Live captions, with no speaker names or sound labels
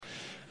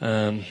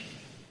The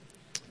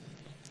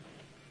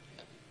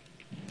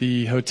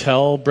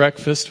hotel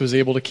breakfast was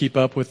able to keep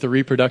up with the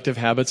reproductive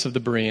habits of the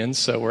Bereans,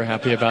 so we're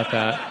happy about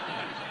that.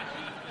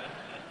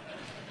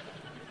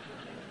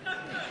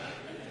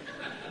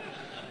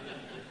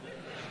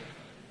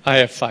 I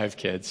have 5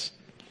 kids.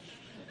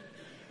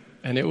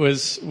 And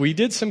we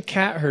did some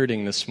cat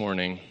herding this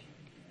morning.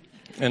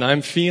 And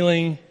I'm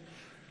feeling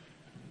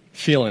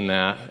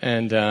that.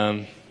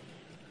 And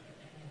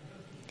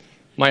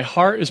my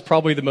heart is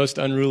probably the most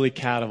unruly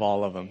cat of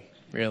all of them,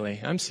 really.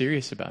 I'm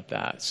serious about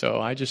that.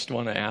 So I just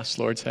want to ask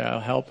Lord's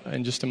help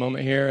in just a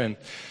moment here. And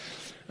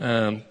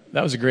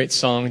that was a great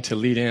song to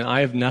lead in. I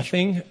have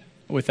nothing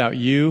without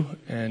you.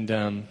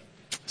 And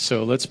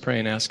so let's pray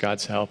and ask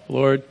God's help.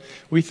 Lord,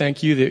 we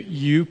thank you that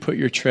you put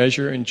your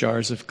treasure in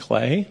jars of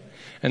clay.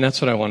 And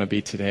that's what I want to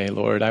be today,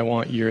 Lord. I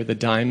want the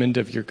diamond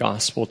of your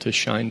gospel to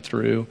shine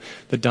through,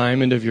 the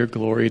diamond of your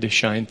glory to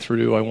shine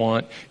through. I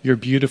want your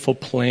beautiful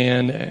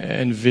plan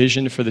and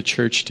vision for the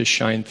church to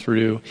shine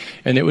through.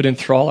 And it would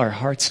enthrall our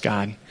hearts,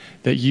 God,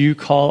 that you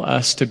call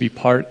us to be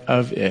part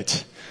of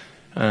it.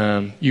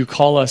 You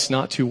call us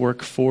not to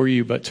work for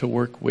you, but to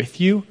work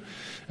with you.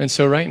 And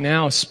so right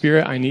now,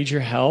 Spirit, I need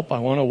your help. I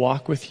want to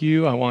walk with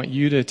you. I want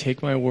you to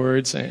take my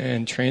words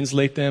and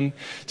translate them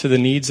to the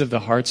needs of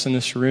the hearts in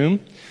this room.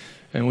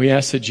 And we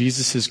ask that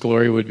Jesus'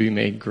 glory would be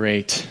made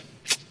great.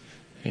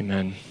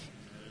 Amen.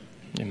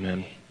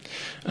 Amen.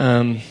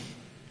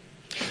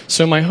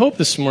 So my hope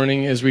this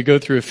morning as we go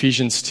through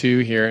Ephesians 2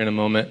 here in a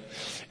moment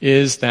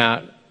is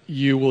that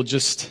you will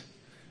just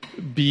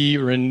be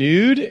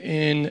renewed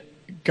in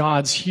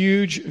God's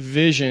huge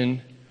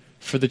vision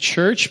for the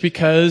church,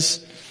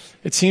 because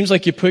it seems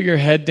like you put your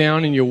head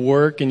down and you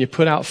work and you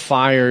put out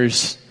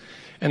fires,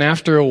 and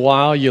after a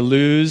while you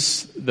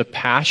lose the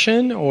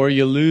passion, or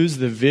you lose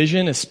the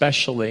vision,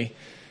 especially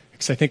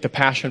because I think the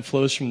passion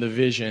flows from the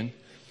vision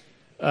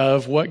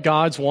of what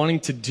God's wanting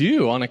to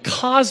do on a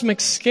cosmic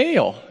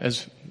scale,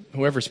 as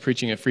whoever's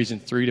preaching at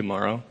Ephesians 3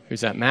 tomorrow.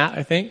 Who's that, Matt,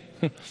 I think?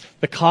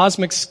 The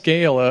cosmic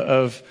scale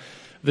of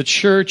the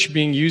church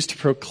being used to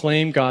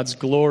proclaim God's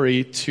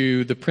glory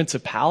to the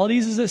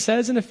principalities, as it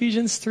says in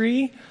Ephesians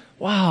 3.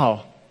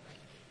 Wow.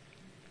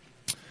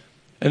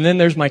 And then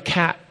there's my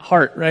cat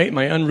heart, right?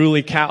 My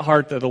unruly cat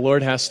heart that the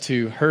Lord has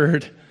to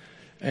herd.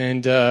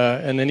 And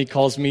then he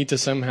calls me to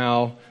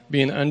somehow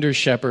be an under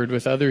shepherd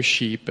with other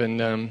sheep.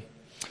 And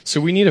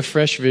so we need a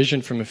fresh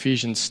vision from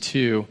Ephesians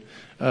 2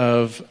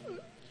 of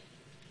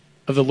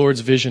the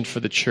Lord's vision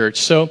for the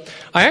church. So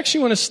I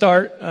actually want to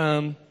start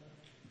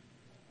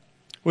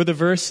with a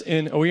verse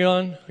in, are we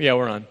on? Yeah,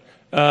 we're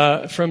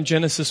on. From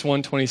Genesis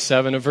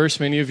 1:27, a verse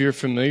many of you are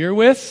familiar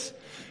with.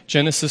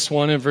 Genesis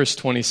 1 and verse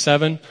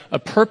 27, a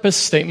purpose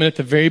statement at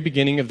the very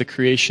beginning of the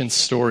creation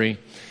story.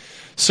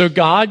 So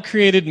God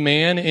created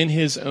man in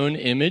his own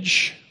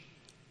image.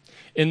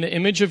 In the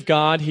image of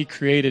God, he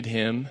created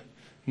him.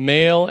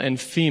 Male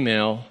and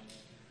female,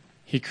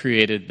 he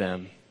created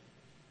them.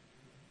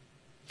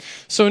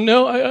 So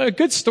a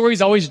good story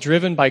is always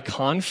driven by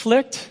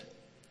conflict.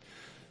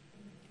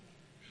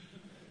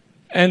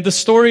 And the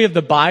story of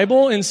the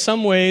Bible, in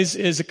some ways,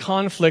 is a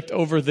conflict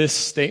over this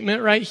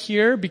statement right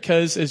here,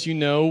 because, as you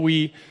know,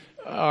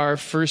 our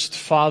first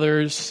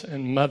fathers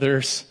and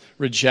mothers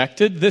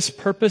rejected this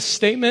purpose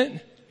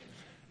statement.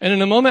 And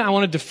in a moment, I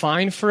want to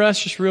define for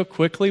us just real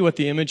quickly what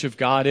the image of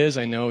God is.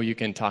 I know you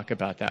can talk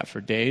about that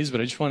for days, but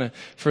I just want to,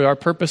 for our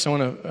purpose, I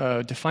want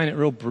to define it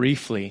real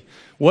briefly.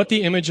 What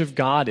the image of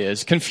God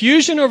is.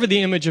 Confusion over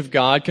the image of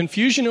God,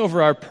 confusion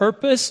over our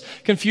purpose,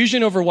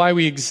 confusion over why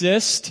we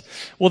exist,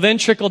 will then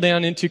trickle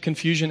down into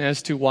confusion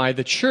as to why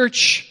the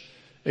church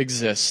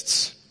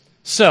exists.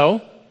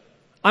 So,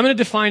 I'm going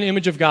to define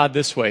image of God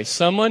this way.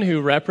 Someone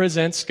who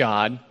represents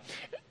God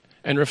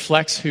and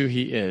reflects who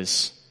he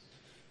is.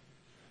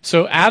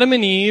 So Adam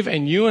and Eve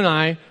and you and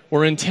I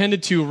were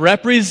intended to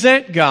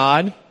represent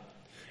God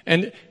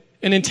and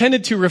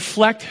intended to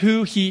reflect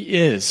who he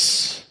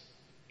is.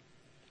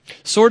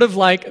 Sort of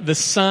like the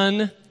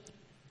sun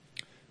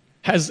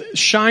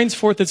shines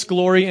forth its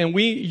glory, and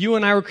you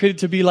and I were created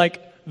to be like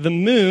the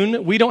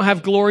moon. We don't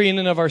have glory in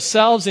and of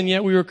ourselves, and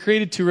yet we were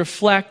created to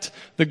reflect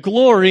the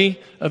glory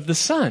of the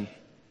sun.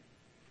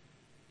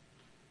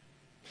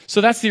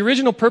 So that's the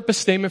original purpose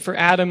statement for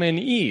Adam and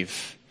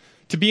Eve.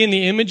 To be in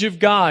the image of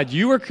God.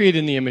 You were created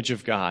in the image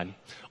of God.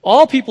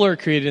 All people are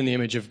created in the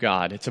image of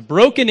God. It's a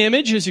broken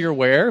image, as you're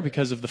aware,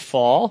 because of the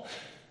fall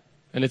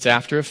and its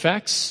after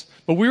effects.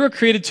 But we were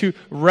created to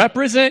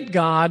represent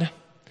God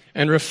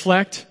and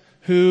reflect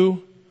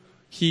who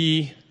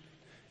he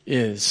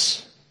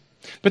is.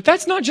 But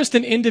that's not just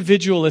an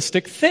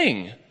individualistic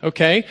thing,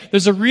 okay?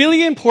 There's a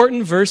really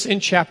important verse in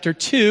chapter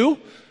 2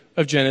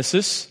 of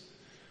Genesis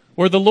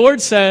where the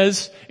Lord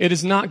says, "It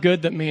is not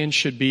good that man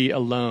should be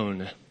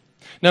alone."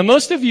 Now,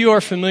 most of you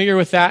are familiar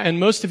with that, and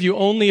most of you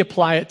only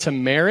apply it to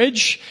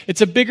marriage.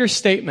 It's a bigger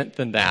statement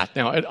than that.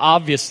 Now, it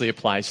obviously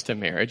applies to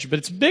marriage, but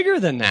it's bigger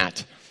than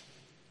that.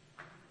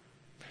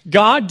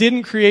 God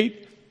didn't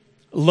create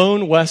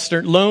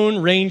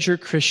Lone Ranger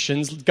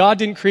Christians. God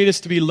didn't create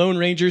us to be Lone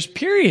Rangers,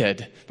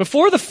 period.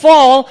 Before the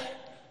fall,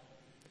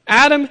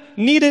 Adam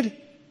needed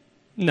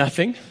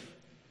nothing.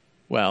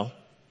 Well,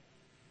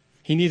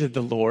 he needed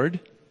the Lord,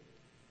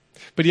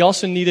 but he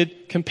also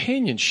needed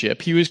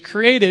companionship. He was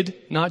created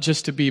not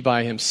just to be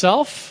by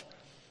himself,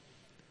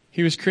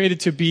 he was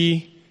created to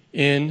be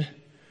in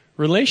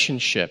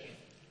relationship.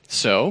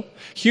 So,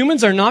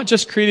 humans are not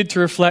just created to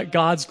reflect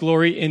God's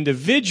glory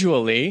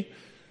individually,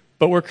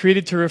 but we're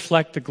created to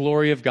reflect the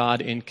glory of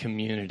God in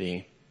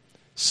community.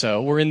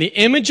 So, we're in the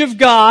image of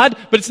God,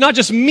 but it's not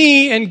just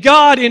me and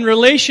God in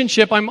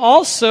relationship. I'm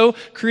also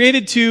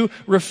created to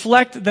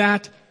reflect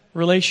that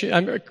relation.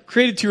 I'm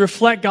created to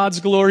reflect God's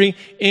glory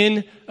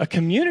in a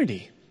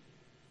community.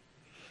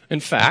 In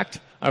fact,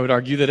 I would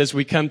argue that as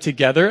we come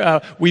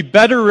together, we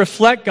better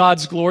reflect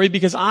God's glory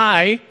because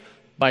by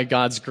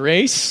God's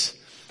grace,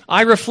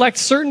 I reflect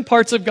certain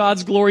parts of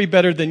God's glory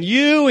better than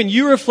you, and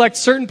you reflect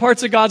certain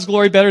parts of God's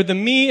glory better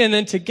than me, and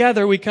then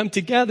together we come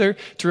together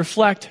to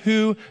reflect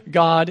who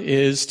God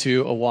is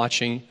to a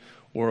watching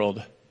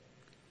world.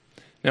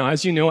 Now,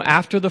 as you know,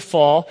 after the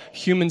fall,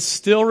 humans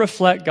still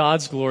reflect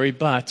God's glory,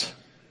 but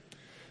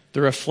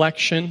the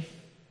reflection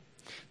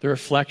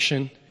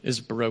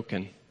is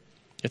broken.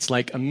 It's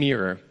like a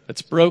mirror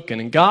that's broken.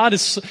 And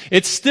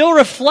it still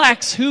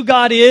reflects who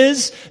God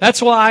is.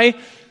 That's why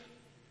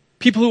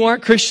people who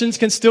aren't Christians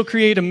can still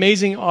create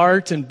amazing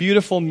art and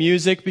beautiful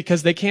music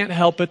because they can't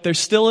help it. They're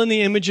still in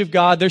the image of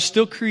God. They're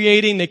still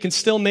creating. They can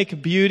still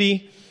make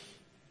beauty.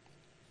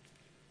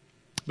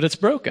 But it's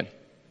broken.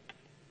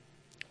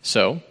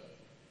 So,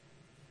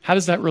 how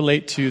does that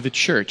relate to the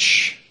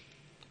church?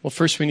 Well,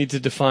 first we need to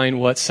define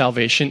what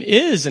salvation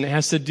is, and it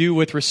has to do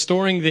with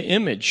restoring the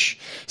image.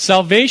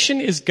 Salvation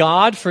is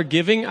God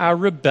forgiving our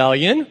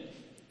rebellion.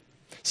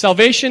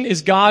 Salvation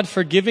is God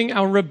forgiving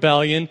our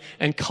rebellion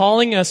and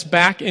calling us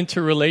back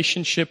into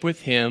relationship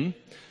with Him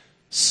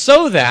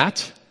so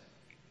that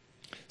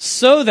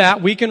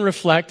we can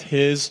reflect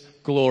His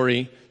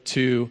glory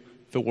to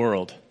the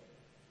world.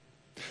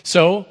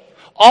 So,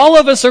 all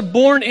of us are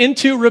born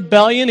into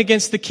rebellion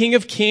against the King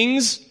of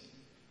Kings.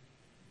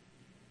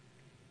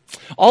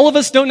 All of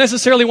us don't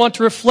necessarily want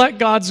to reflect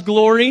God's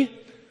glory.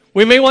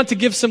 We may want to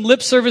give some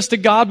lip service to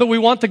God, but we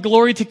want the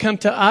glory to come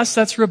to us.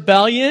 That's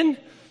rebellion.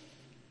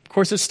 Of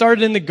course, it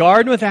started in the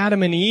garden with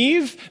Adam and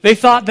Eve. They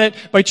thought that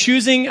by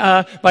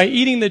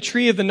eating the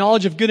tree of the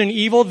knowledge of good and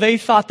evil, they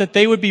thought that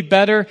they would be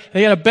better.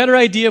 They had a better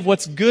idea of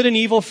what's good and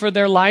evil for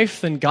their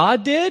life than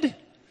God did.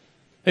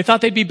 They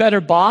thought they'd be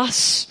better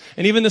boss.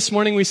 And even this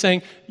morning we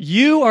sang,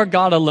 "You are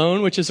God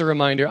alone," which is a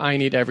reminder I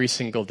need every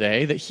single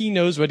day, that He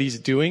knows what He's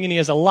doing and He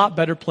has a lot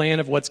better plan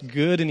of what's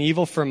good and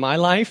evil for my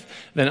life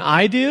than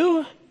I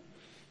do.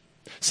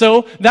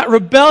 So that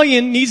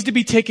rebellion needs to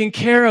be taken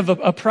care of.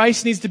 A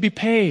price needs to be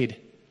paid.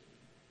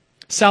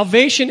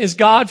 Salvation is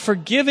God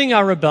forgiving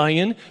our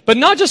rebellion, but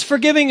not just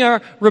forgiving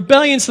our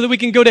rebellion so that we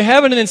can go to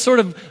heaven and then sort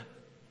of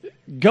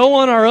go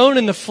on our own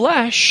in the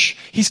flesh.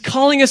 He's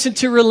calling us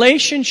into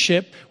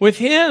relationship with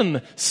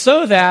Him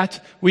so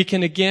that we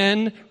can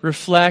again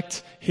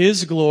reflect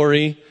His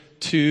glory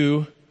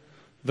to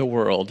the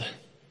world.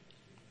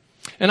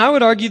 And I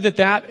would argue that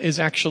that is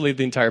actually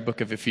the entire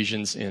book of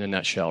Ephesians in a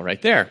nutshell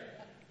right there.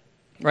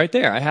 Right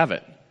there, I have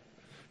it.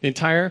 The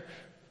entire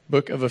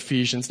book of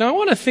Ephesians. Now I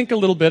want to think a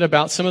little bit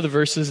about some of the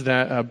verses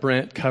that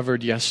Brent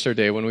covered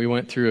yesterday when we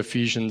went through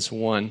Ephesians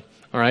 1.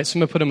 All right, so I'm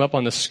going to put them up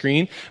on the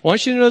screen. I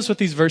want you to notice what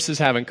these verses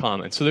have in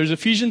common. So there's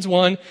Ephesians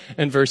 1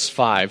 and verse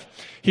 5.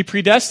 He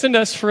predestined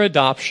us for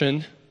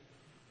adoption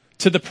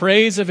to the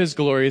praise of His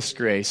glorious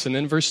grace. And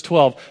then verse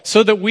 12,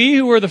 so that we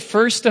who were the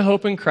first to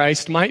hope in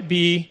Christ might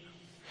be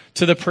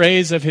to the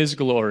praise of His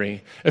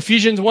glory.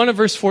 Ephesians 1 and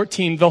verse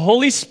 14, the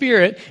Holy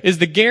Spirit is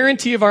the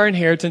guarantee of our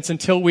inheritance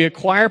until we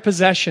acquire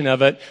possession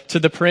of it to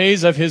the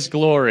praise of His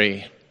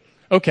glory.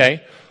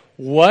 Okay.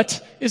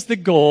 What is the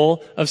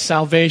goal of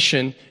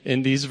salvation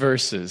in these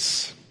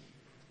verses?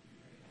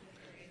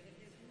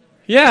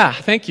 Yeah,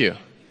 thank you.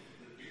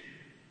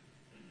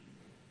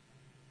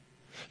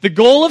 The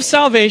goal of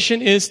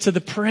salvation is to the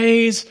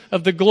praise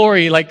of the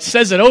glory, like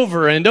says it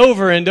over and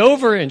over and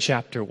over in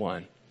chapter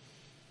 1.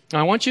 Now,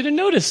 I want you to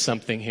notice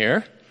something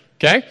here,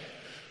 okay?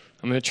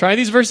 I'm going to try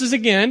these verses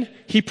again.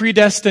 He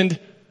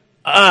predestined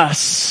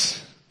us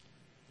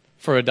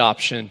for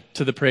adoption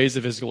to the praise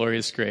of His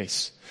glorious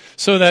grace,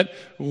 so that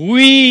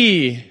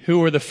we, who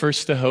were the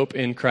first to hope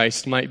in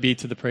Christ, might be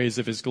to the praise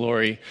of His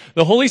glory.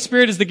 The Holy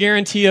Spirit is the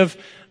guarantee of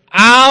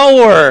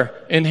our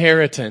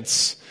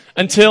inheritance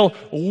until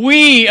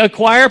we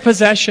acquire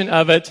possession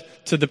of it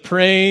to the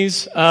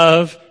praise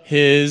of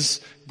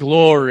His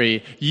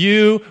glory.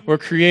 You were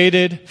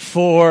created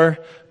for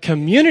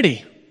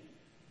community.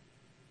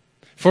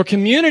 For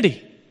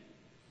community.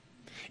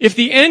 If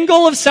the end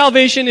goal of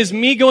salvation is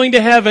me going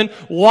to heaven,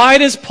 why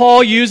does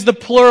Paul use the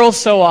plural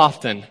so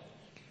often?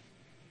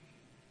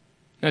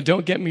 Now,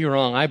 don't get me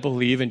wrong. I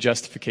believe in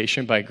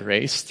justification by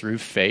grace through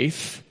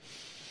faith.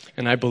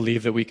 And I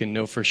believe that we can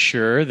know for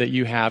sure that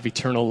you have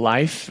eternal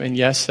life. And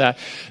yes, that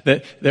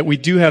we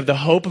do have the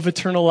hope of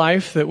eternal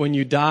life, that when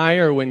you die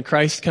or when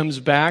Christ comes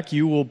back,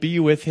 you will be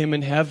with him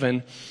in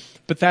heaven.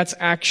 But that's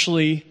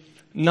actually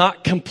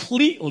not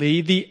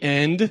completely the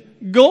end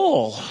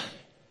goal.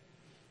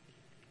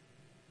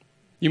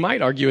 You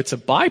might argue it's a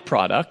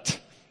byproduct,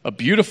 a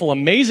beautiful,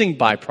 amazing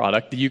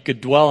byproduct that you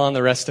could dwell on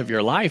the rest of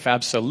your life,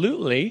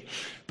 absolutely,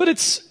 but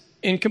it's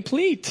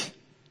incomplete.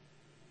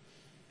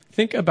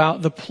 Think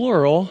about the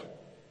plural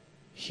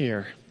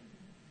here.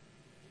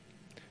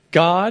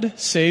 God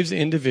saves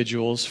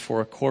individuals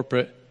for a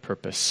corporate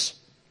purpose.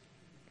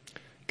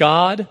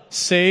 God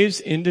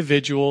saves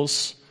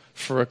individuals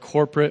for a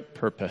corporate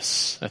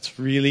purpose. That's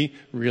really,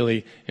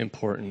 really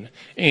important.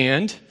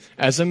 And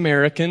as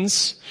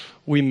Americans,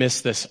 we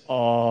miss this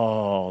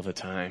all the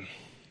time.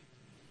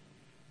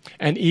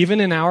 And even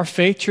in our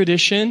faith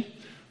tradition,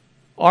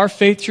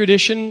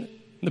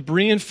 the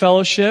Berean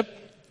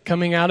Fellowship,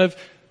 coming out of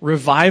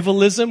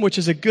revivalism, which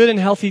is a good and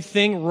healthy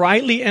thing,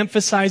 rightly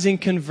emphasizing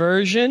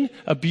conversion,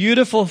 a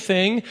beautiful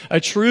thing, a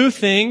true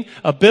thing,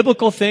 a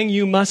biblical thing,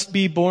 you must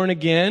be born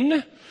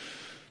again.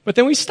 But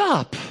then we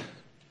stop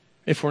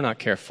if we're not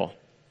careful.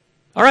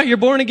 All right, you're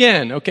born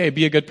again. Okay,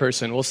 be a good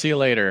person. We'll see you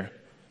later.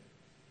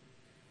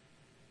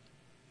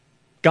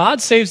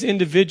 God saves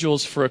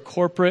individuals for a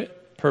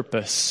corporate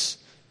purpose.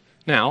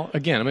 Now,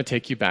 again, I'm going to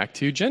take you back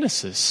to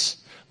Genesis.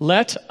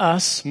 Let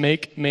us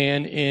make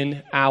man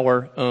in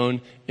our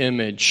own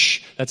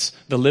image. That's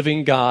the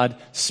living God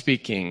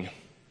speaking.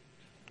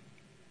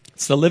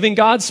 It's the living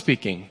God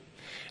speaking.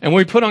 And when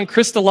we put on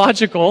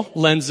Christological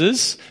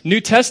lenses,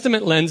 New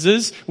Testament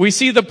lenses, we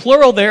see the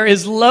plural there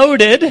is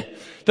loaded,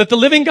 that the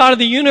living God of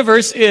the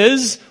universe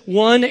is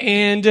 1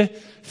 and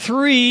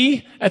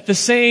 3 at the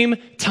same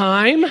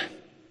time.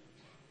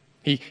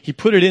 He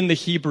put it in the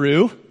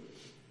Hebrew.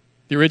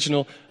 The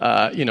original,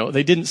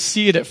 they didn't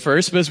see it at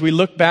first, but as we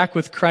look back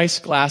with Christ's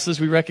glasses,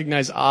 we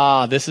recognize,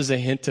 this is a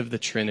hint of the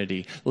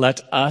Trinity.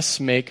 Let us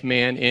make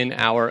man in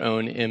our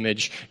own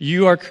image.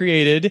 You are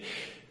created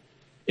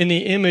in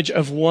the image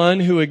of one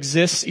who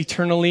exists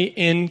eternally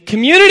in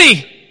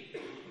community.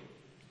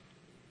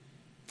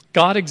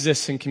 God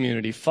exists in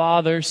community.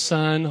 Father,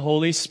 Son,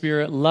 Holy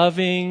Spirit,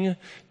 loving,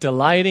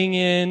 delighting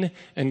in,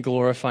 and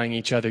glorifying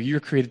each other.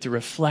 You're created to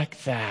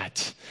reflect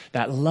that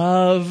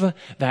love,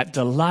 that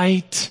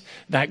delight,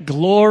 that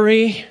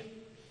glory.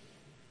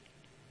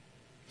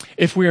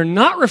 If we are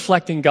not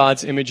reflecting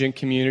God's image in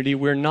community,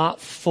 we're not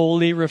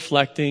fully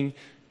reflecting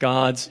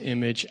God's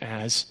image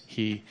as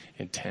he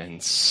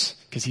intends,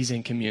 because he's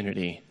in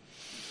community.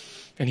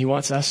 And he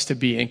wants us to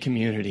be in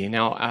community.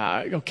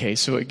 Now,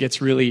 so it gets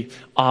really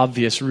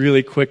obvious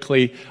really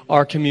quickly.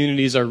 Our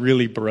communities are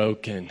really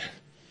broken.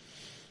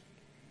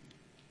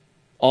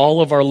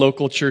 All of our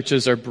local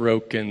churches are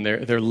broken.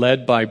 They're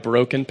led by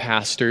broken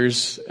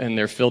pastors, and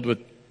they're filled with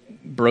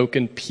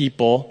broken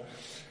people.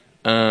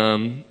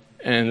 And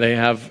they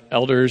have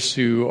elders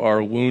who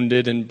are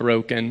wounded and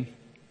broken.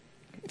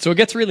 So it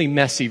gets really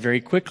messy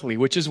very quickly,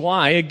 which is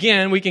why,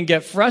 again, we can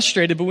get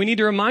frustrated, but we need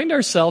to remind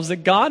ourselves that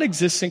God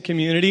exists in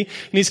community,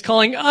 and he's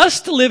calling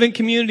us to live in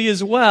community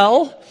as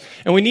well.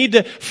 And we need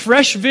a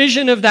fresh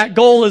vision of that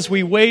goal as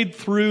we wade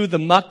through the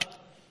muck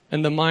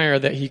and the mire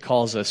that he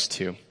calls us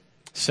to.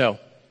 So,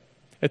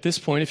 at this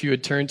point, if you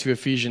would turn to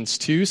Ephesians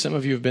 2, some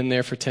of you have been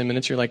there for 10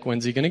 minutes, you're like,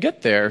 when's he going to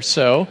get there?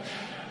 So,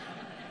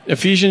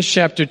 Ephesians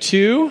chapter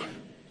 2,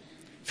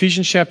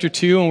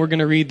 and we're going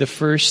to read the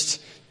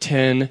first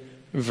 10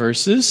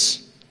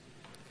 verses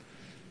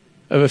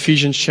of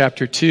Ephesians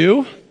chapter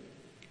 2.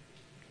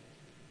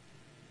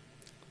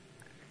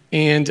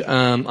 And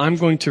I'm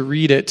going to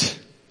read it.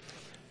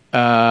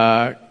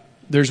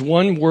 There's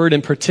one word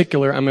in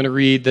particular I'm going to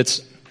read I'm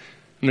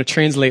going to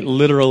translate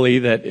literally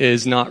that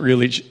is not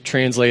really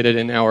translated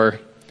in our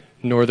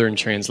northern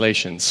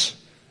translations.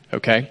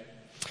 Okay?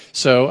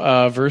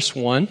 So, verse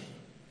 1.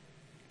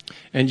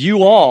 And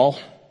you all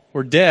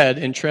were dead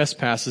in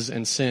trespasses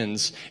and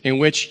sins, in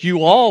which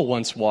you all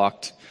once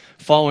walked,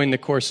 following the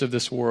course of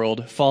this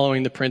world,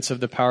 following the prince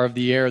of the power of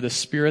the air, the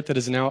spirit that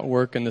is now at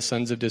work in the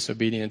sons of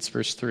disobedience.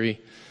 Verse 3.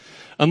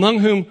 Among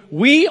whom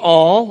we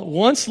all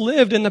once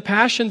lived in the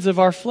passions of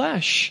our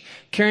flesh,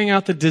 carrying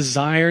out the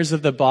desires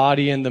of the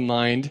body and the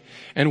mind,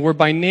 and were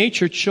by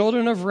nature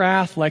children of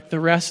wrath like the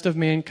rest of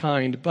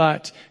mankind.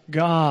 But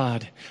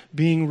God,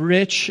 being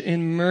rich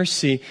in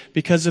mercy,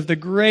 because of the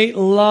great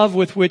love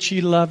with which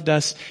he loved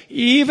us,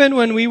 even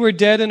when we were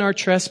dead in our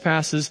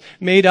trespasses,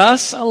 made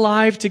us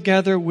alive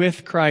together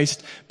with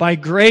Christ. By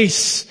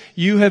grace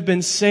you have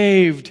been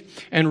saved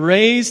and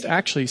raised.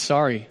 I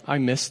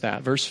missed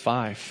that. Verse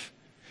 5.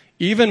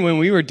 Even when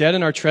we were dead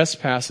in our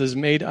trespasses,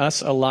 made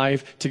us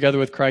alive together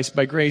with Christ.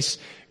 By grace,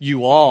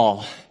 you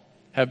all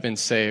have been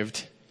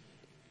saved.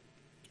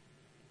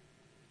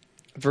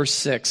 Verse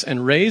 6,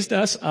 and raised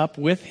us up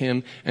with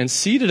him and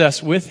seated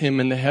us with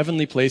him in the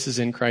heavenly places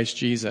in Christ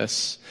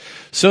Jesus,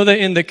 so that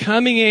in the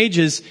coming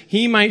ages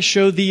he might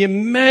show the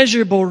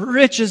immeasurable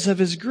riches of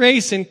his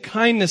grace and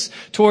kindness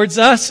towards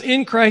us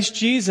in Christ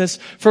Jesus.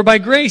 For by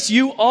grace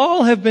you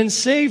all have been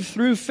saved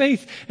through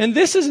faith. And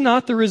this is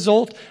not the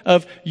result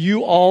of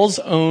you all's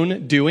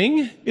own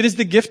doing. It is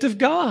the gift of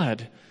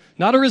God,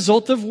 not a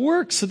result of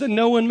works, so that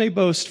no one may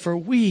boast. For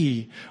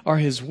we are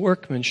his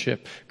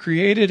workmanship,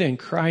 created in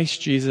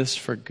Christ Jesus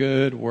for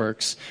good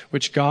works,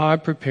 which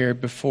God prepared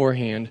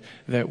beforehand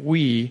that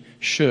we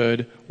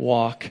should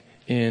walk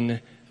in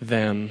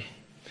them.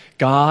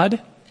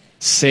 God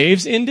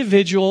saves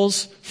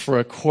individuals for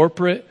a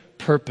corporate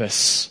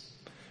purpose.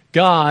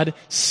 God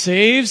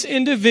saves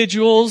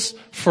individuals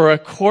for a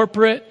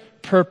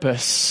corporate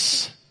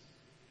purpose.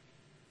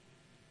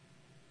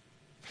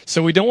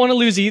 So we don't want to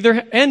lose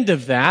either end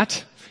of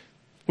that.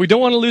 We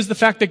don't want to lose the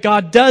fact that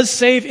God does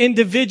save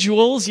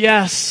individuals.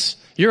 Yes,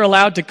 you're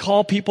allowed to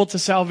call people to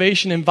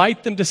salvation,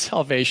 invite them to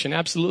salvation,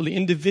 absolutely,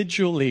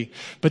 individually.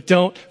 But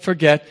don't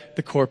forget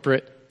the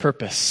corporate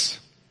purpose.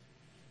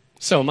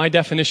 So my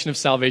definition of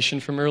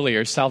salvation from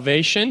earlier.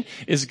 Salvation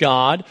is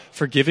God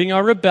forgiving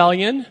our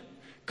rebellion,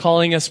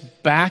 calling us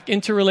back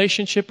into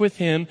relationship with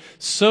him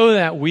so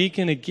that we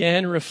can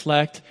again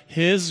reflect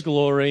his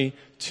glory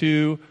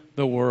to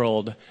the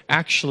world.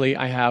 Actually,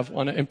 I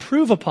want to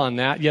improve upon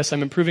that. Yes,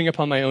 I'm improving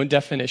upon my own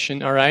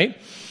definition, all right?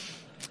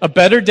 A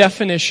better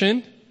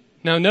definition.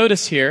 Now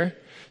notice here,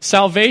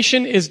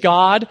 salvation is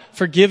God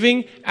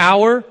forgiving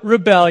our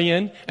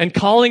rebellion and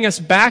calling us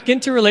back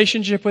into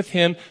relationship with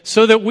him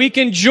so that we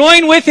can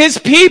join with his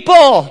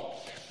people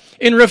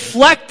in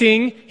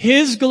reflecting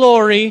his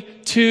glory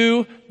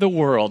to the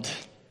world.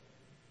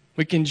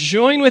 We can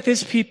join with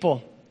his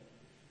people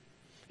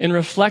in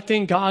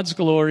reflecting God's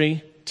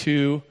glory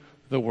to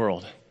the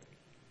world.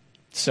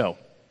 So,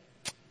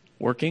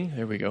 working,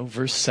 there we go,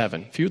 verse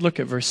 7. If you look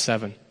at verse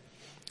 7,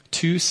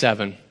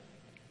 2:7,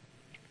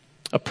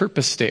 a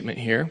purpose statement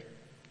here.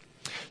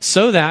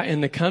 So that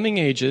in the coming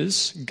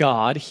ages,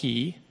 God,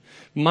 he,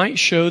 might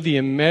show the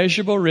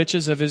immeasurable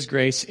riches of his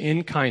grace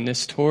in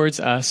kindness towards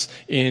us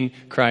in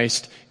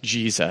Christ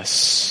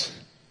Jesus.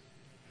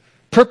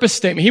 Purpose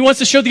statement. He wants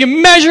to show the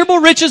immeasurable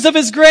riches of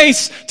his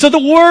grace to the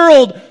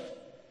world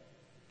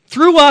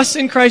through us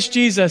in Christ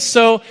Jesus.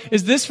 So,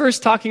 is this verse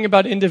talking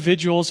about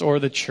individuals or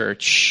the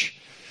church?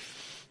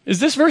 Is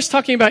this verse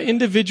talking about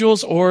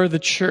individuals or the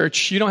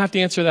church? You don't have to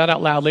answer that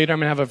out loud. Later I'm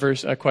going to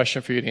have a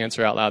question for you to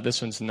answer out loud.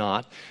 This one's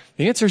not.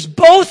 The answer is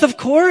both, of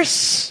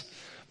course.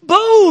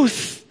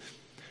 Both.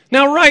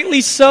 Now,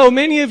 rightly so.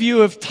 Many of you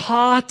have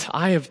taught,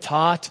 I have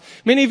taught,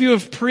 many of you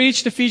have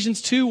preached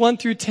Ephesians 2, 1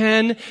 through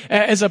 10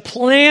 as a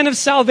plan of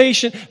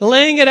salvation,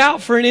 laying it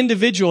out for an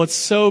individual. It's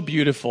so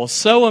beautiful,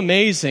 so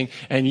amazing.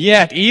 And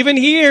yet, even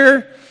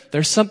here,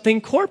 there's something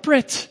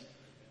corporate.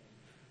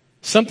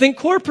 Something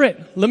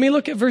corporate. Let me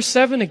look at verse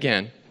 7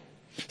 again.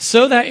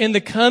 So that in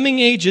the coming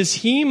ages,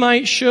 he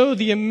might show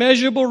the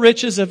immeasurable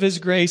riches of his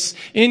grace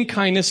in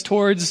kindness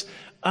towards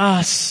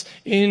us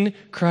in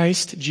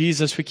Christ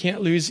Jesus. We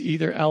can't lose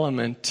either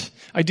element.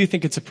 I do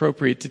think it's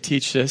appropriate to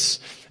teach this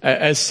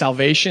as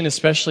salvation,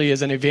 especially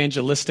as an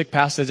evangelistic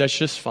passage. That's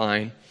just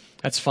fine.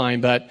 That's fine.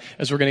 But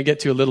as we're going to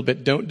get to a little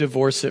bit, don't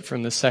divorce it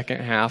from the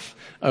second half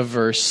of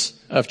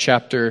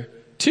chapter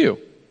 2.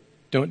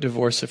 Don't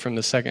divorce it from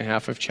the second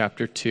half of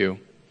chapter 2.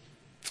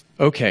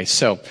 Okay,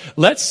 so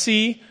let's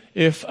see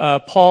if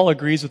Paul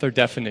agrees with our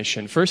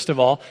definition. First of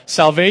all,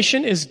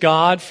 salvation is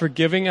God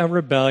forgiving our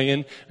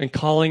rebellion and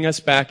calling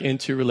us back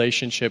into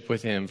relationship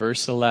with him.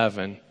 Verse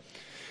 11.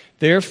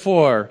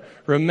 Therefore,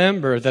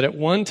 remember that at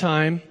one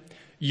time,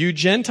 you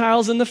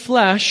Gentiles in the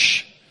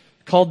flesh,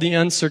 called the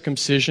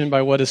uncircumcision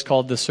by what is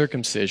called the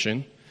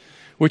circumcision,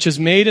 which is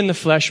made in the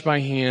flesh by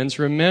hands,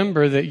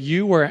 remember that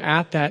you were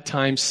at that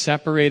time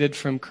separated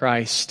from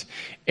Christ,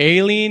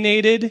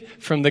 alienated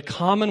from the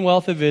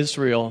commonwealth of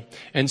Israel,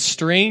 and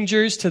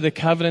strangers to the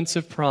covenants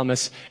of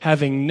promise,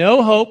 having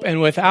no hope and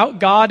without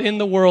God in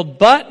the world.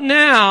 But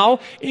now,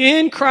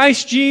 in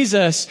Christ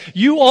Jesus,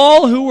 you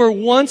all who were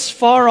once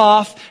far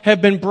off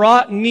have been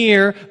brought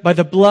near by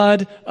the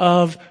blood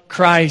of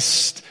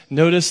Christ.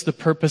 Notice the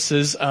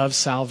purposes of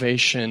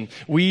salvation.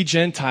 We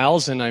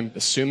Gentiles, and I'm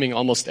assuming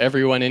almost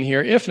everyone in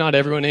here, if not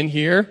everyone in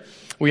here,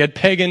 we had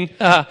pagan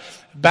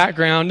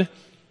background.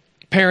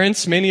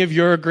 Parents, many of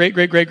your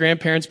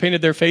great-great-great-grandparents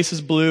painted their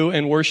faces blue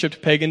and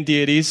worshipped pagan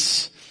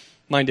deities.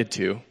 Mine did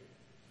too.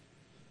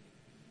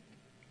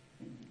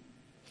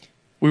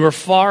 We were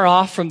far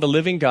off from the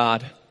living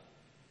God.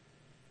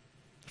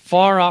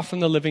 Far off from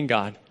the living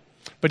God.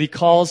 But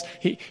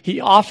he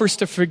offers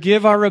to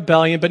forgive our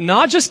rebellion, but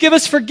not just give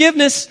us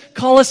forgiveness,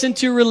 call us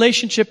into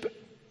relationship.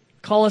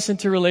 Call us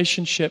into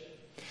relationship.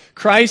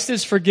 Christ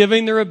is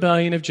forgiving the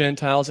rebellion of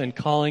Gentiles and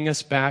calling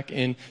us back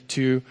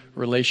into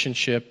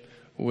relationship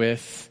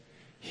with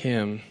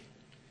him.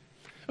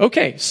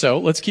 Okay, so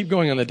let's keep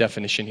going on the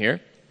definition here.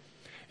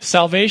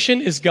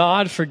 Salvation is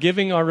God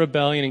forgiving our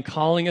rebellion and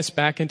calling us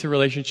back into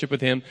relationship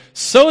with him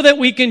so that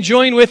we can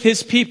join with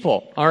his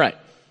people. All right.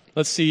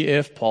 Let's see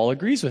if Paul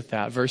agrees with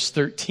that. Verse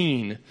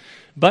 13.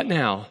 But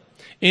now,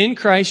 in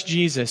Christ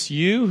Jesus,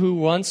 you who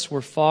once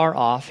were far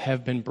off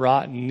have been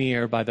brought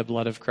near by the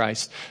blood of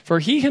Christ. For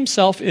he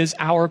himself is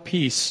our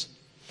peace,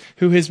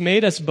 who has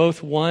made us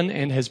both one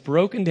and has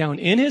broken down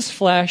in his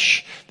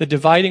flesh the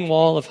dividing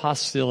wall of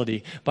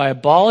hostility by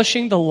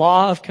abolishing the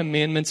law of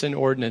commandments and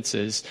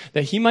ordinances,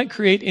 that he might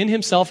create in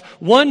himself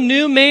one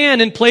new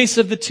man in place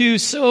of the two,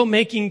 so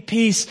making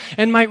peace,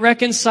 and might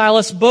reconcile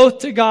us both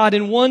to God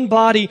in one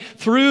body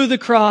through the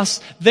cross,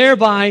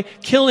 thereby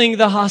killing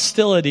the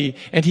hostility.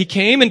 And he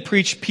came and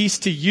preached peace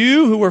to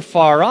you who were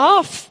far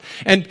off,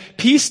 and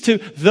peace to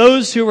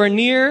those who are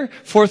near,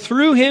 for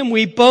through him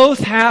we both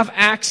have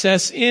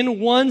access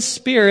in one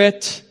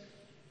Spirit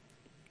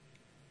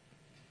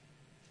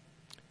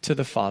to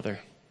the Father.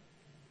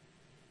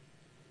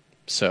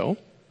 So,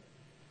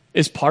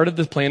 is part of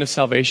the plan of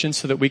salvation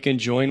so that we can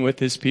join with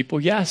his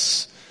people?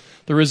 Yes.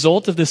 The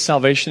result of this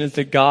salvation is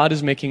that God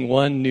is making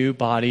one new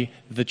body,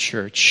 the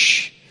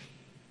church.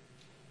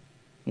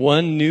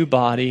 One new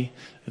body,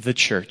 the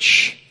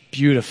church.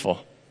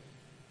 Beautiful.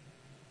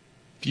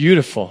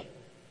 Beautiful.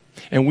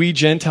 And we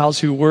Gentiles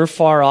who were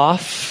far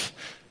off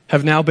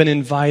have now been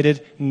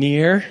invited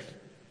near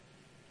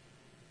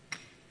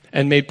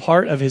and made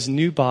part of his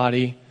new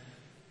body,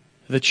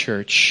 the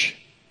church.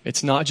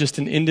 It's not just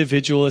an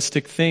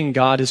individualistic thing.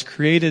 God has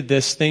created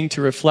this thing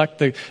to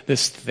reflect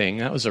this thing.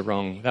 That was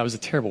a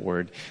terrible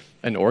word.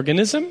 An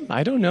organism?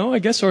 I don't know. I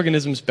guess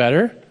organism's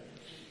better.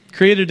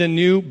 Created a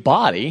new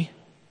body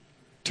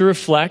to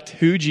reflect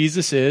who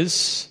Jesus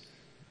is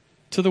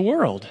to the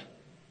world.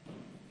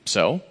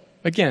 So,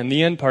 again,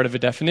 the end part of a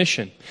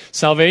definition.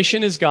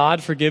 Salvation is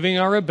God forgiving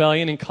our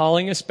rebellion and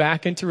calling us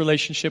back into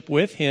relationship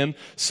with him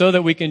so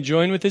that we can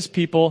join with his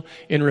people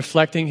in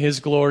reflecting his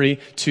glory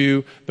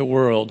to the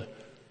world.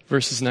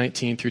 Verses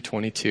 19 through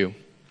 22.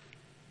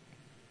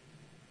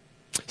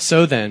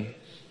 So then,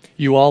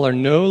 you all are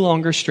no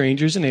longer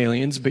strangers and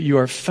aliens, but you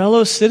are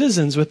fellow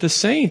citizens with the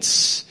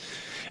saints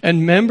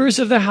and members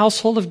of the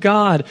household of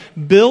God,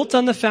 built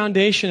on the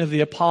foundation of the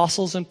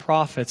apostles and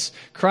prophets,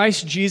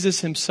 Christ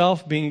Jesus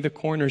himself being the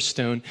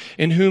cornerstone,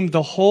 in whom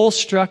the whole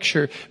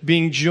structure,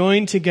 being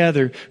joined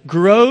together,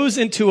 grows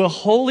into a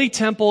holy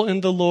temple in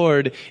the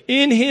Lord.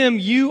 In him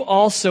you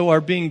also are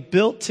being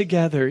built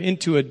together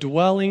into a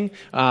dwelling.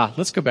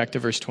 Let's go back to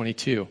verse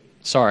 22.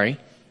 Sorry,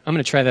 I'm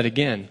going to try that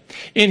again.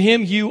 In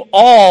him you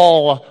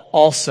all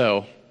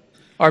also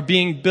are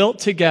being built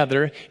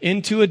together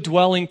into a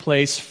dwelling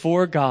place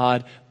for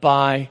God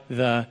by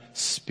the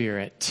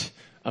Spirit.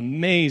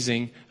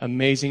 Amazing,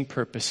 amazing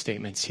purpose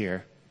statements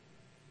here.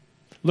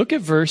 Look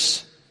at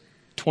verse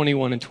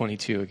 21 and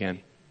 22 again.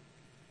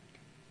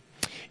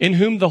 In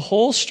whom the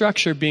whole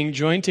structure being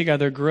joined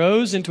together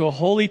grows into a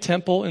holy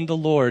temple in the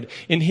Lord.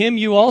 In him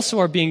you also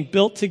are being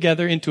built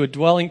together into a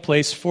dwelling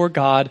place for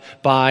God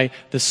by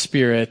the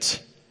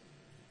Spirit.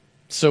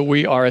 So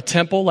we are a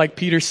temple, like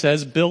Peter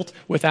says, built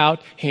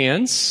without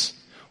hands.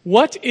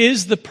 What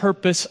is the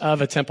purpose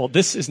of a temple?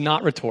 This is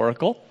not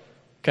rhetorical,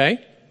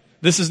 okay?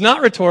 This is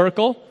not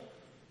rhetorical.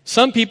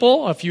 Some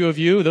people, a few of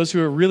you, those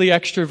who are really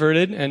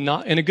extroverted and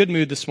not in a good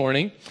mood this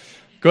morning,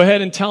 go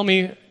ahead and tell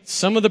me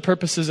some of the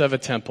purposes of a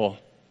temple.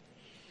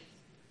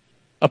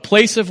 A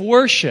place of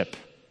worship.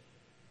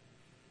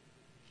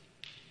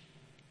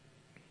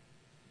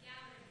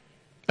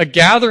 A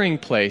gathering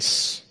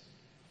place.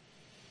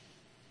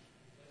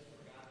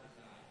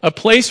 A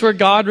place where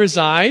God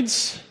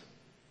resides.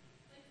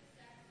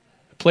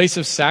 A place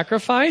of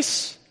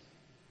sacrifice.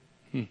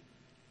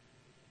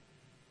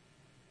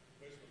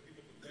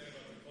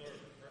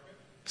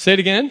 Say it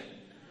again.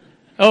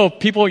 Oh,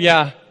 people,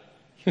 yeah.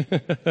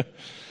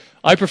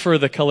 I prefer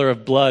the color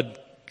of blood,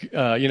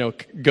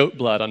 goat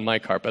blood on my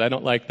carpet. I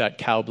don't like that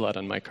cow blood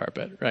on my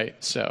carpet, right?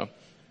 So,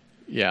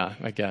 yeah,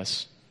 I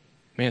guess.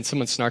 Man,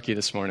 someone's snarky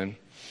this morning.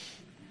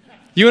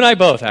 You and I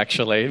both,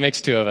 actually. It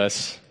makes two of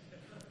us.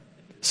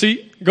 So,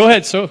 go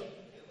ahead. So,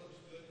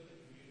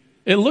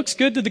 it looks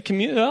good to the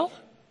community. Well,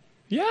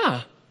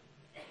 yeah.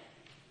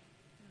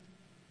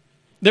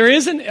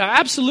 There's an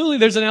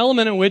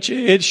element in which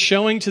it's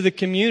showing to the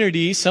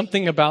community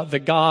something about the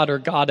God or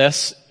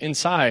goddess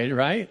inside,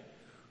 right?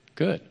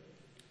 Good.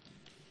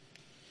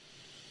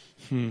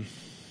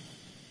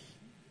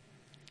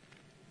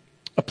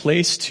 A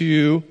place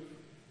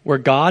where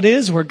God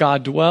is, where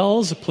God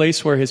dwells, a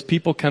place where his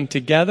people come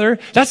together.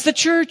 That's the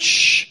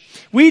church.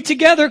 We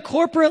together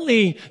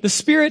corporately, the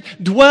Spirit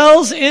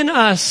dwells in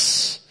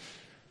us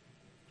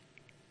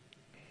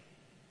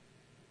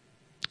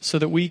so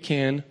that we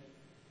can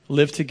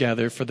live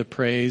together for the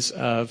praise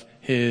of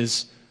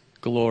his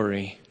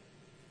glory.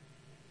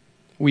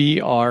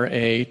 We are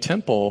a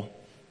temple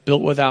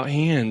built without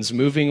hands,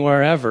 moving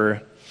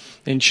wherever.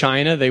 In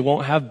China, they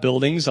won't have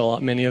buildings,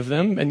 many of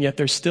them, and yet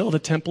they're still the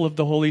temple of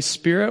the Holy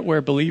Spirit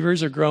where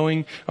believers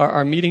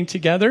are meeting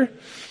together,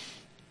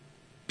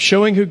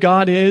 showing who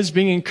God is,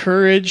 being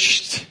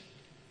encouraged,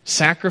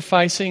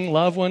 sacrificing,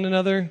 love one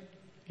another.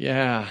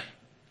 Yeah.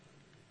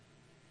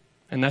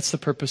 And that's the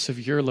purpose of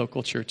your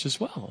local church as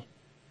well.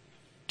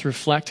 to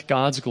reflect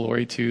God's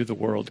glory to the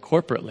world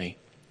corporately.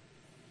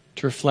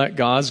 To reflect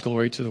God's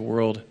glory to the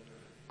world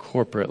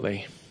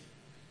corporately.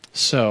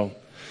 So,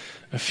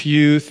 a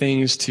few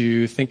things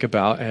to think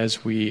about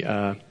as we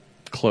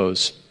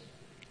close.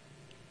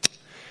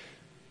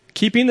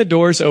 Keeping the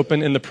doors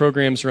open and the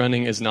programs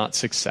running is not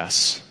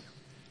success.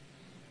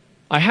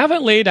 I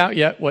haven't laid out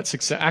yet what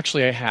success,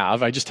 actually I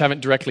have, I just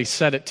haven't directly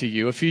said it to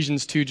you.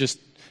 Ephesians 2 just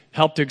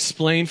helped to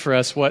explain for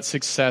us what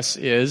success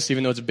is,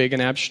 even though it's big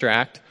and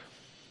abstract.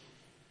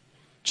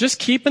 Just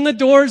keeping the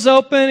doors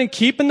open and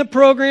keeping the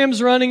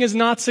programs running is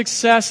not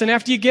success. And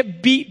after you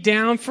get beat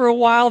down for a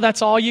while,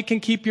 that's all you can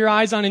keep your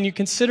eyes on and you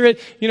consider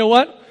it. You know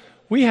what?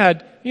 We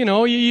had,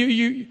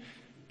 you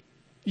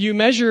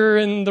measure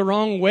in the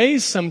wrong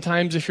ways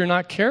sometimes if you're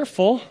not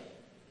careful.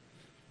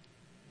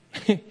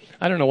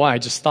 I don't know why I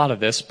just thought of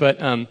this, but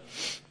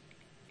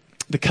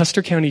the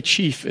Custer County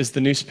Chief is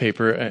the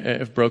newspaper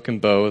of Broken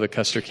Bow, the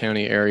Custer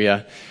County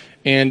area.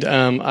 And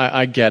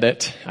I get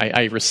it.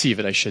 I receive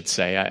it, I should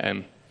say.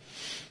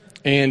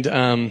 And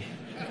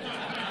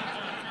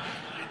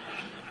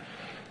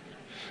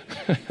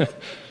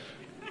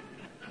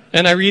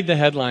and I read the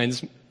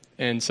headlines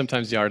and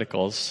sometimes the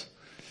articles.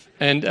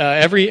 And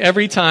every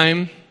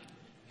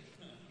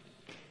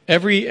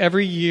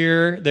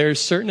year there's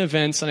certain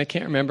events, and I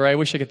can't remember. I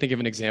wish I could think of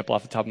an example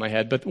off the top of my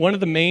head. But one of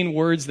the main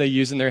words they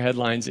use in their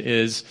headlines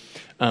is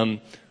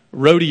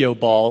rodeo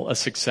ball a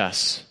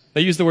success.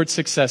 They use the word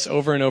success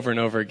over and over and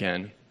over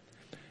again.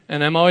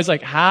 And I'm always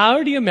like,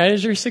 how do you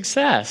measure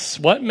success?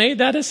 What made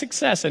that a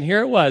success? And here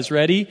it was,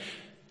 ready?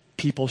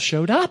 People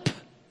showed up.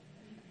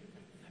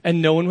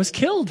 And no one was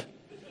killed.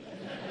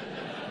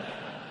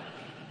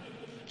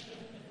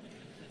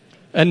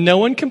 And no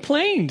one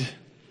complained.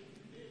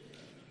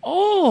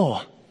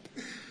 Oh,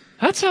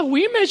 that's how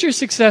we measure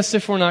success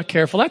if we're not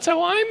careful. That's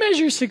how I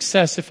measure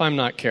success if I'm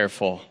not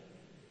careful.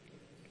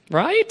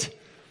 Right?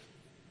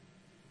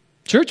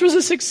 Church was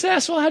a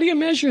success. Well, how do you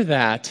measure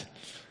that?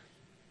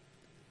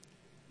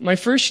 My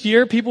first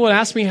year, people would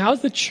ask me,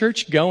 how's the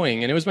church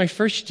going? And it was my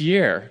first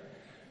year.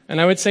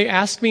 And I would say,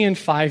 ask me in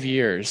 5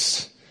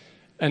 years.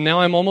 And now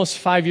I'm almost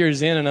 5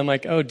 years in, and I'm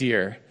like, oh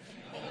dear.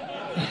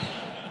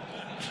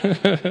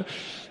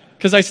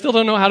 Because I still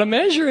don't know how to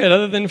measure it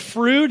other than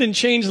fruit and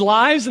change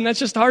lives, and that's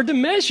just hard to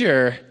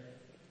measure.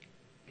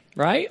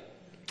 Right?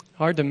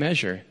 Hard to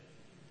measure.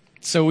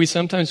 So we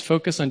sometimes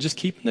focus on just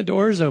keeping the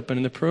doors open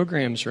and the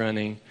programs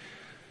running.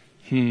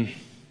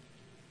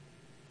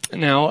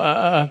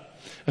 Now,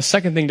 a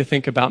second thing to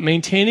think about,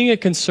 maintaining a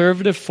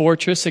conservative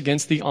fortress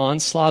against the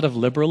onslaught of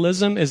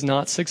liberalism is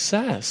not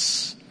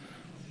success.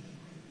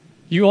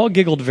 You all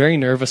giggled very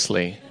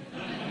nervously.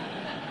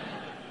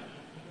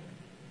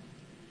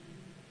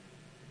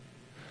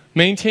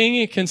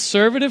 Maintaining a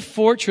conservative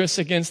fortress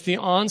against the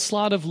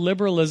onslaught of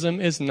liberalism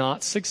is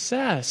not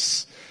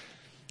success.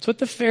 It's what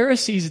the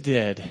Pharisees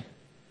did.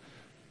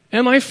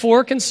 Am I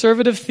for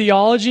conservative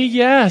theology?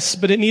 Yes,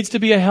 but it needs to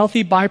be a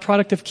healthy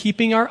byproduct of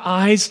keeping our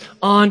eyes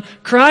on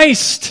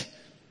Christ.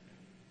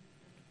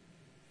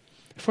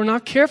 If we're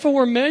not careful,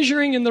 we're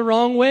measuring in the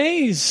wrong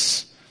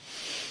ways.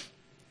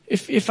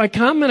 If I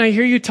come and I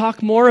hear you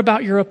talk more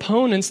about your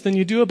opponents than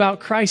you do about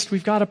Christ,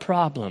 we've got a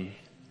problem.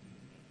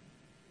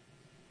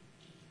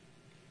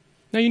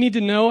 Now you need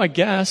to know, I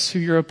guess, who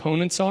your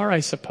opponents are, I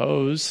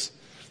suppose.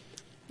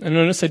 And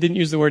notice I didn't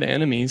use the word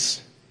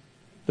enemies.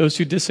 Those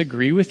who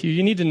disagree with you,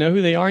 you need to know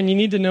who they are, and you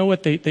need to know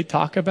what they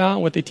talk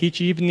about, what they teach.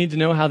 You even need to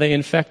know how they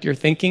infect your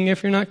thinking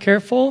if you're not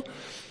careful.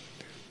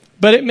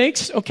 But it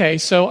makes, okay,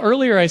 so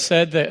earlier I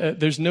said that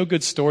there's no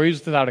good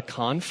stories without a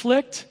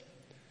conflict.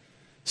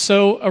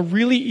 So a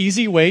really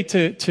easy way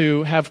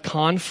to have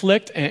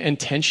conflict and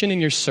tension in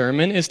your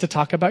sermon is to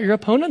talk about your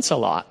opponents a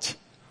lot.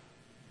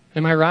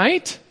 Am I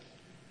right?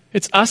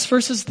 It's us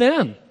versus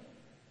them.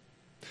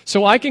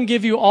 So I can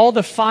give you all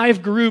the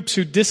 5 groups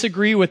who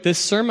disagree with this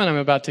sermon I'm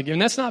about to give.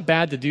 And that's not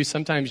bad to do.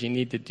 Sometimes you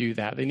need to do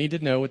that. They need to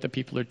know what the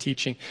people are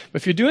teaching.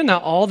 But if you're doing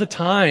that all the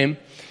time,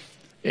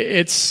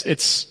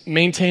 it's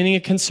maintaining a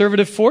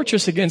conservative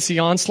fortress against the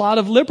onslaught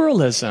of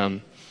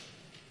liberalism.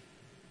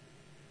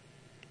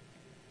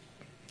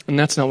 And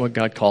that's not what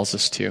God calls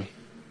us to.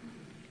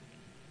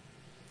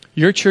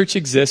 Your church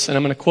exists, and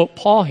I'm going to quote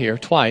Paul here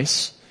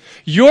twice.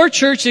 Your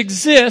church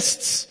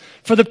exists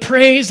for the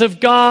praise of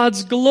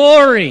God's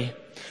glory,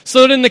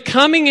 so that in the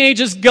coming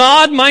ages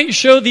God might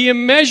show the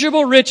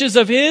immeasurable riches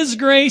of His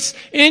grace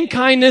in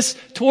kindness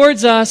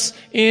towards us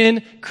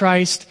in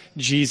Christ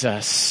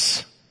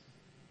Jesus.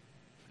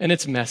 And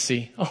it's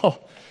messy. Oh,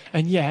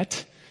 and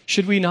yet,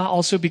 should we not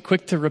also be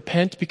quick to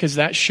repent, because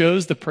that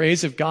shows the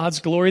praise of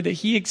God's glory, that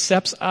He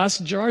accepts us,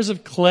 jars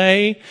of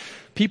clay,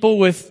 people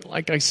with,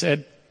 like I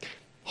said,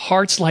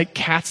 hearts like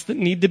cats that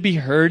need to be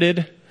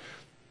herded.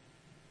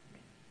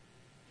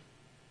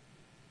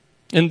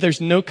 And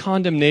there's no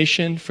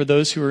condemnation for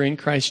those who are in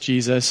Christ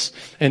Jesus.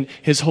 And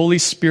His Holy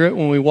Spirit,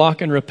 when we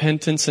walk in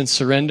repentance and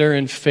surrender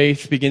and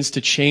faith, begins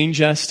to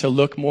change us to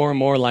look more and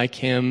more like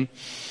Him.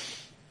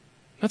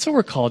 That's what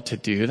we're called to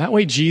do. That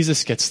way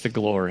Jesus gets the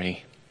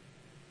glory.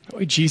 That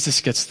way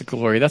Jesus gets the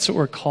glory. That's what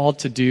we're called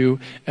to do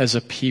as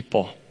a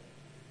people.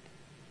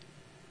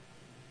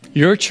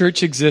 Your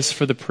church exists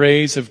for the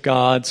praise of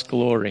God's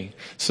glory,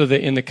 so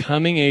that in the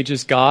coming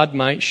ages God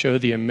might show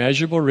the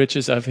immeasurable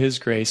riches of his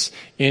grace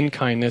in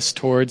kindness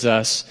towards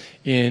us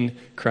in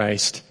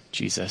Christ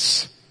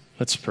Jesus.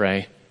 Let's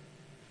pray.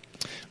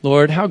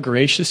 Lord, how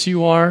gracious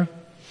you are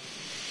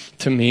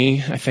to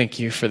me. I thank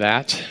you for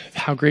that.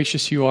 How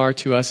gracious you are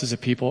to us as a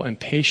people, and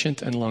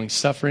patient and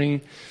long-suffering.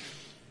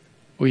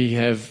 We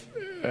have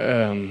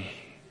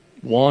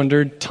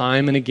wandered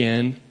time and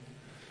again.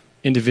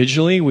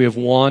 Individually, we have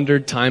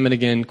wandered time and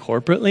again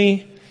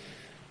corporately,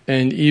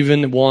 and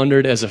even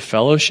wandered as a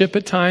fellowship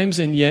at times,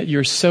 and yet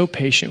you're so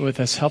patient with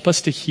us. Help us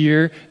to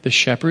hear the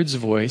shepherd's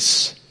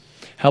voice.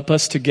 Help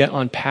us to get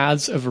on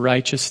paths of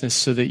righteousness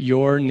so that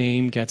your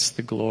name gets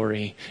the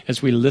glory.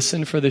 As we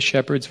listen for the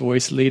shepherd's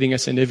voice leading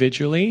us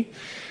individually,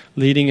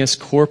 leading us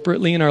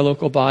corporately in our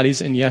local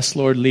bodies, and yes,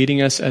 Lord,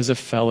 leading us as a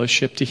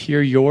fellowship to hear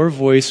your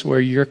voice where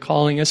you're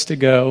calling us to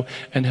go,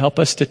 and help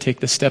us to take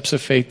the steps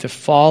of faith to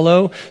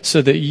follow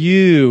so that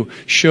you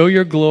show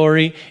your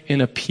glory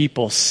in a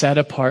people set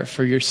apart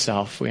for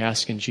yourself. We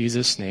ask in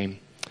Jesus' name,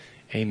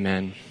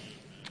 amen.